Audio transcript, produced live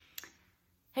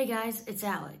Hey guys, it's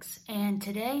Alex, and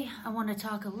today I want to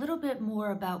talk a little bit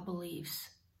more about beliefs.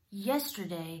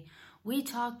 Yesterday, we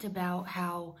talked about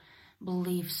how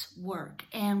beliefs work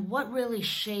and what really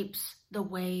shapes the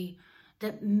way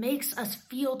that makes us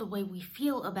feel the way we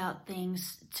feel about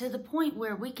things to the point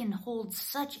where we can hold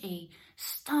such a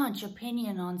staunch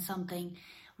opinion on something,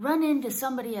 run into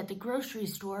somebody at the grocery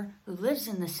store who lives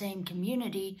in the same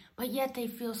community, but yet they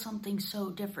feel something so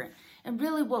different. And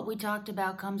really what we talked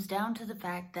about comes down to the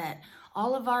fact that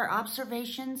all of our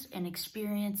observations and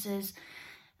experiences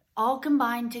all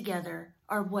combined together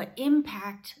are what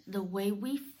impact the way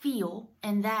we feel,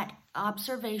 and that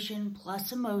observation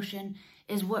plus emotion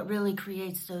is what really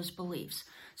creates those beliefs.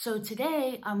 So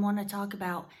today I want to talk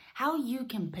about how you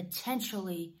can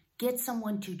potentially get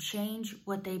someone to change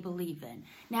what they believe in.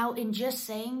 Now, in just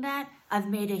saying that, I've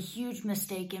made a huge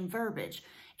mistake in verbiage.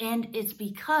 And it's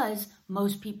because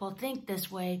most people think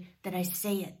this way that I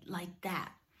say it like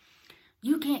that.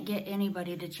 You can't get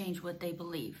anybody to change what they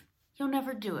believe. You'll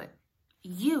never do it.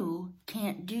 You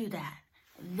can't do that.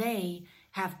 They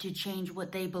have to change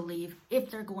what they believe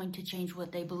if they're going to change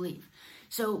what they believe.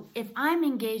 So if I'm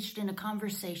engaged in a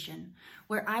conversation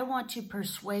where I want to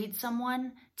persuade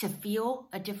someone to feel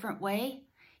a different way,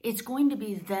 it's going to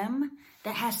be them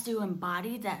that has to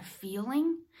embody that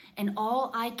feeling, and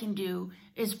all I can do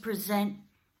is present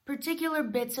particular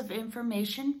bits of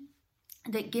information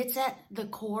that gets at the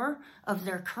core of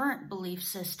their current belief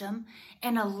system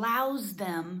and allows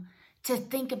them to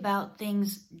think about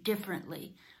things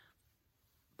differently.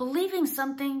 Believing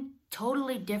something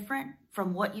totally different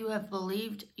from what you have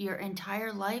believed your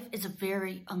entire life is a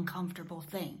very uncomfortable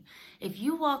thing. If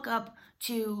you walk up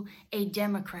to a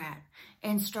Democrat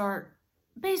and start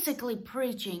basically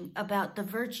preaching about the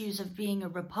virtues of being a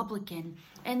Republican,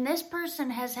 and this person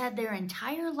has had their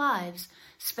entire lives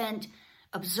spent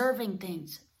observing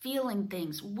things, feeling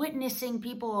things, witnessing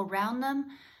people around them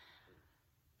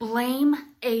blame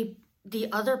the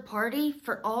other party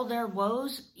for all their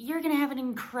woes, you're going to have an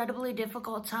incredibly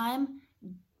difficult time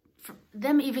for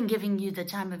them even giving you the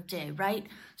time of day, right?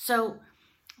 So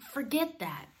forget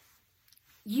that.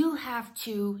 You have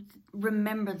to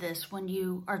remember this when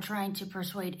you are trying to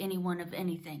persuade anyone of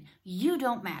anything. You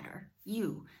don't matter.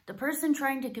 You, the person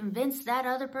trying to convince that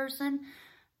other person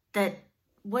that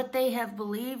what they have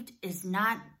believed is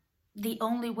not the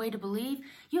only way to believe,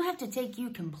 you have to take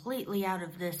you completely out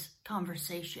of this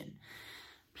conversation.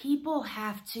 People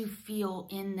have to feel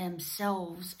in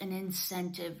themselves an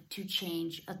incentive to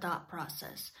change a thought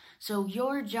process. So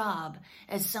your job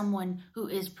as someone who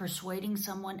is persuading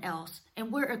someone else,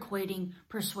 and we're equating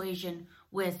persuasion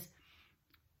with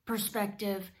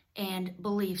perspective and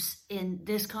beliefs in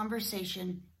this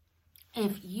conversation,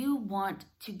 if you want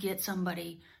to get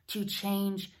somebody to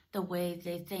change the way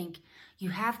they think, you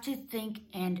have to think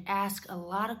and ask a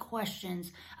lot of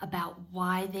questions about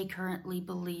why they currently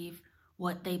believe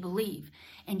what they believe.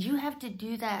 And you have to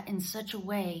do that in such a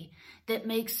way that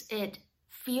makes it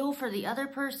feel for the other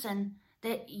person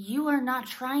that you are not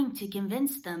trying to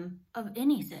convince them of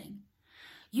anything.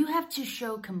 You have to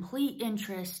show complete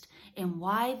interest in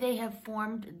why they have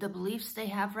formed the beliefs they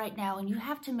have right now, and you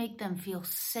have to make them feel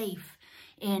safe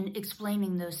in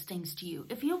explaining those things to you.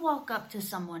 If you walk up to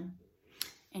someone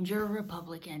and you're a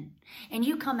Republican and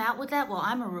you come out with that, well,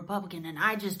 I'm a Republican and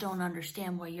I just don't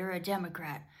understand why you're a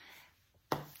Democrat,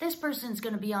 this person's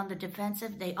going to be on the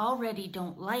defensive. They already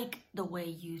don't like the way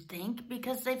you think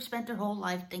because they've spent their whole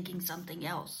life thinking something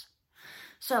else.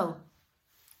 So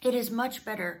it is much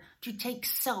better to take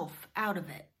self out of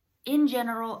it in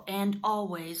general and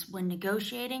always when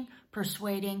negotiating,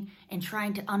 persuading, and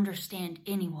trying to understand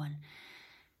anyone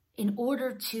in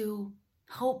order to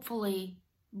hopefully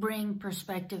bring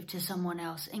perspective to someone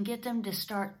else and get them to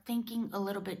start thinking a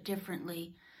little bit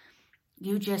differently.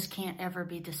 You just can't ever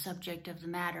be the subject of the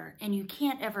matter, and you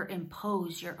can't ever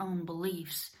impose your own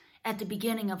beliefs at the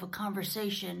beginning of a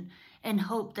conversation and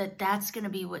hope that that's going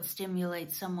to be what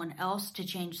stimulates someone else to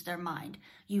change their mind.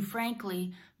 You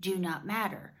frankly do not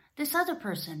matter. This other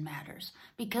person matters,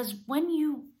 because when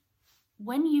you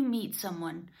meet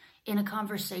someone in a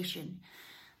conversation,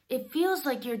 it feels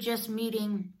like you're just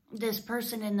meeting this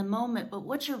person in the moment, but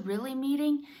what you're really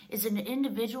meeting is an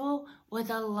individual with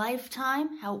a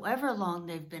lifetime, however long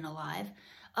they've been alive,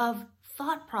 of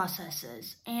thought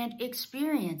processes and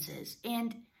experiences.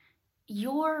 And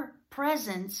your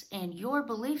presence and your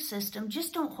belief system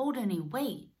just don't hold any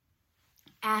weight.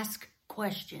 Ask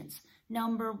questions.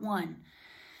 Number one,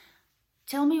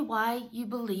 tell me why you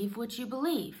believe what you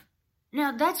believe.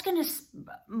 Now, that's going to,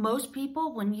 most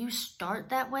people, when you start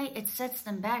that way, it sets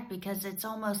them back because it's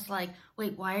almost like,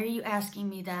 wait, why are you asking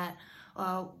me that?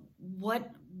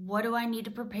 What do I need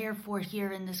to prepare for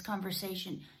here in this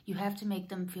conversation? You have to make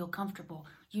them feel comfortable.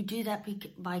 You do that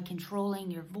by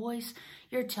controlling your voice,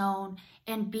 your tone,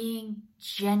 and being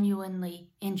genuinely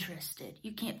interested.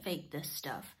 You can't fake this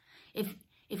stuff. If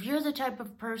you're the type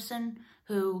of person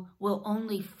who will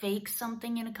only fake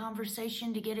something in a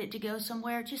conversation to get it to go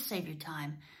somewhere, just save your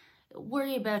time.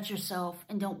 Worry about yourself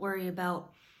and don't worry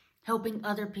about helping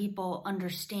other people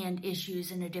understand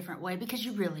issues in a different way, because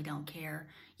you really don't care.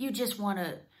 You just want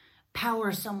to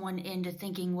power someone into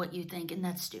thinking what you think, and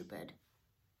that's stupid.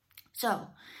 So,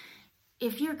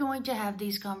 if you're going to have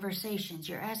these conversations,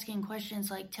 you're asking questions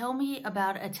like, tell me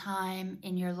about a time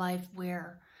in your life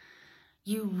where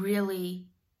you really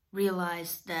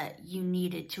realized that you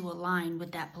needed to align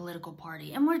with that political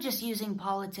party. And we're just using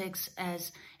politics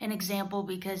as an example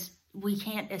because we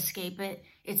can't escape it.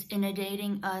 It's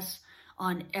inundating us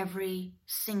on every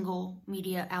single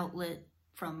media outlet,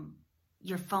 from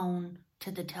your phone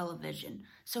to the television.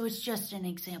 So it's just an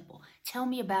example. Tell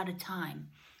me about a time.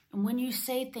 And when you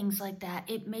say things like that,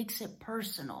 it makes it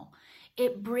personal.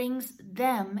 It brings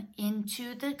them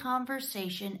into the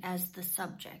conversation as the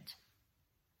subject.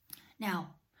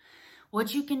 Now,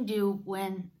 what you can do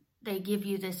when they give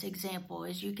you this example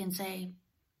is you can say,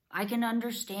 I can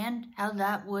understand how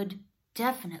that would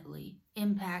definitely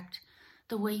impact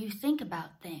the way you think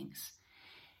about things.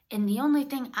 And the only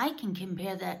thing I can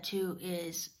compare that to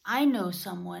is I know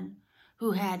someone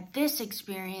who had this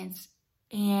experience,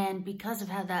 and because of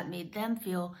how that made them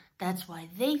feel, that's why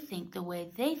they think the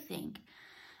way they think.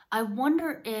 I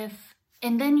wonder if,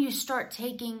 and then you start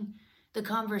taking the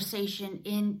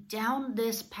conversation down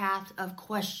this path of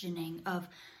questioning of,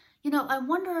 I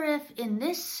wonder if in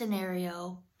this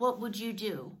scenario, what would you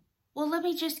do? Well, let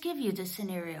me just give you the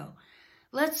scenario.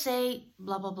 Let's say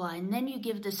blah, blah, blah. And then you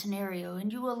give the scenario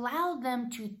and you allow them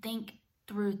to think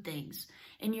through things.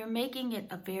 And you're making it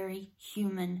a very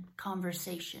human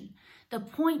conversation. The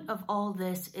point of all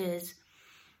this is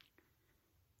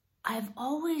I've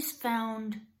always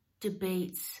found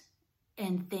debates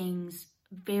and things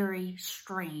very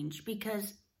strange,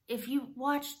 because if you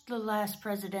watched the last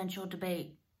presidential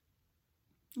debate,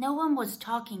 no one was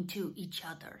talking to each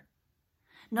other.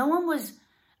 No one was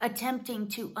attempting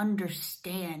to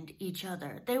understand each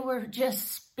other. They were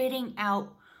just spitting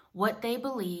out what they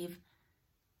believe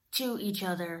to each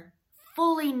other,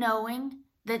 fully knowing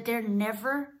that they're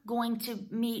never going to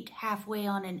meet halfway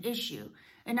on an issue.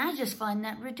 And I just find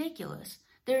that ridiculous.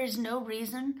 There is no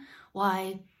reason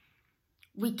why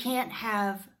we can't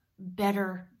have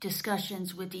better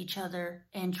discussions with each other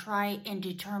and try and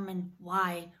determine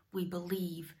why we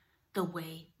believe the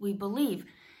way we believe.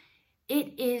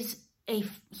 It is a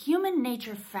human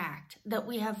nature fact that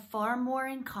we have far more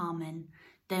in common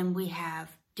than we have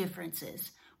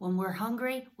differences. When we're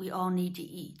hungry, we all need to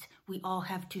eat. We all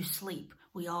have to sleep.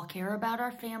 We all care about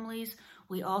our families.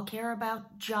 We all care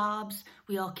about jobs.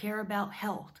 We all care about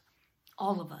health.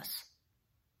 All of us.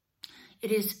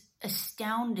 It is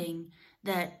astounding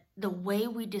that the way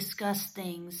we discuss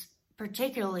things,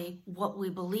 particularly what we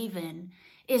believe in,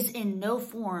 is in no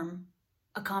form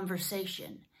a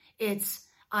conversation. It's,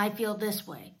 I feel this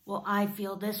way. Well, I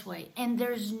feel this way. And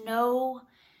there's no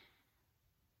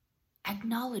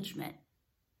acknowledgement.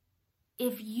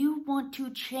 If you want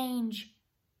to change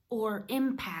or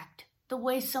impact the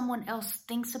way someone else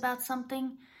thinks about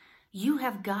something, you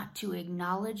have got to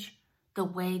acknowledge the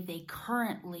way they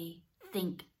currently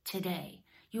think today.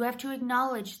 You have to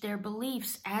acknowledge their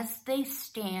beliefs as they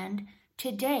stand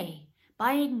today.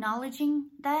 By acknowledging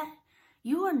that,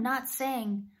 you are not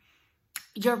saying,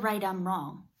 you're right, I'm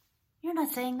wrong. You're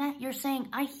not saying that. You're saying,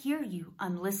 I hear you.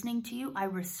 I'm listening to you. I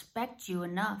respect you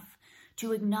enough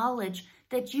to acknowledge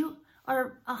that you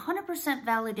are 100%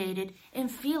 validated in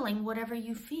feeling whatever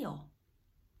you feel.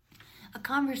 A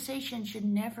conversation should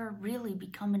never really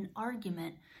become an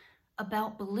argument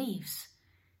about beliefs.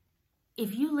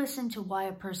 If you listen to why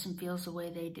a person feels the way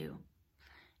they do,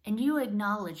 and you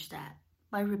acknowledge that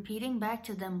by repeating back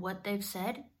to them what they've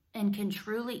said, and can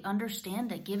truly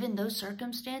understand that given those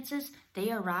circumstances,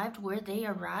 they arrived where they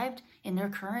arrived in their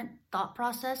current thought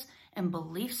process and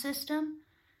belief system,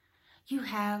 you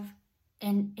have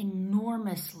an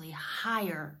enormously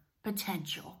higher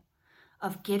potential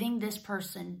of getting this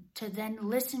person to then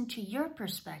listen to your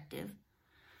perspective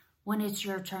when it's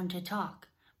your turn to talk.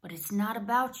 But it's not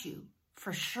about you.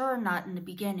 For sure not in the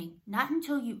beginning. Not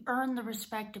until you earn the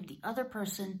respect of the other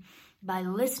person by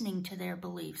listening to their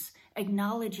beliefs,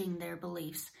 acknowledging their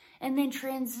beliefs, and then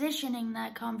transitioning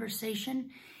that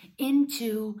conversation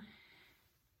into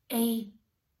a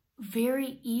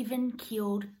very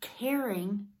even-keeled,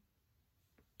 caring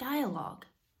dialogue.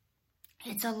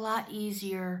 It's a lot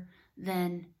easier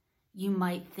than you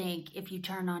might think if you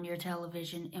turn on your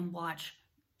television and watch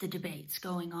the debates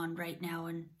going on right now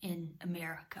in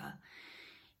America.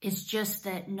 It's just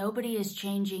that nobody is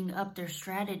changing up their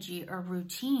strategy or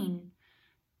routine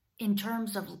in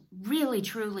terms of really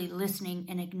truly listening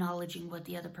and acknowledging what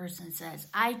the other person says.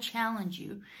 I challenge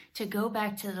you to go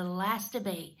back to the last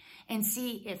debate and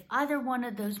see if either one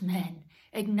of those men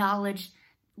acknowledged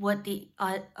what the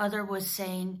other was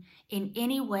saying in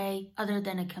any way other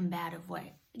than a combative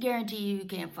way. I guarantee you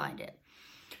can't find it.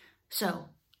 So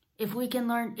if we can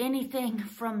learn anything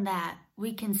from that,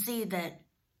 we can see that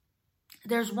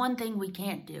there's one thing we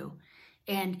can't do,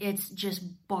 and it's just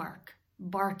bark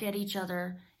at each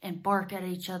other and bark at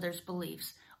each other's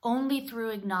beliefs. Only through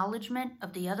acknowledgement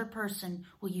of the other person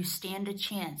will you stand a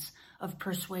chance of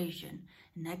persuasion.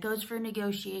 And that goes for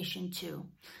negotiation too.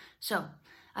 So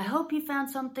I hope you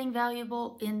found something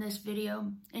valuable in this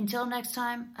video. Until next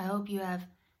time, I hope you have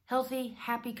healthy,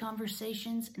 happy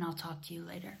conversations, and I'll talk to you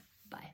later.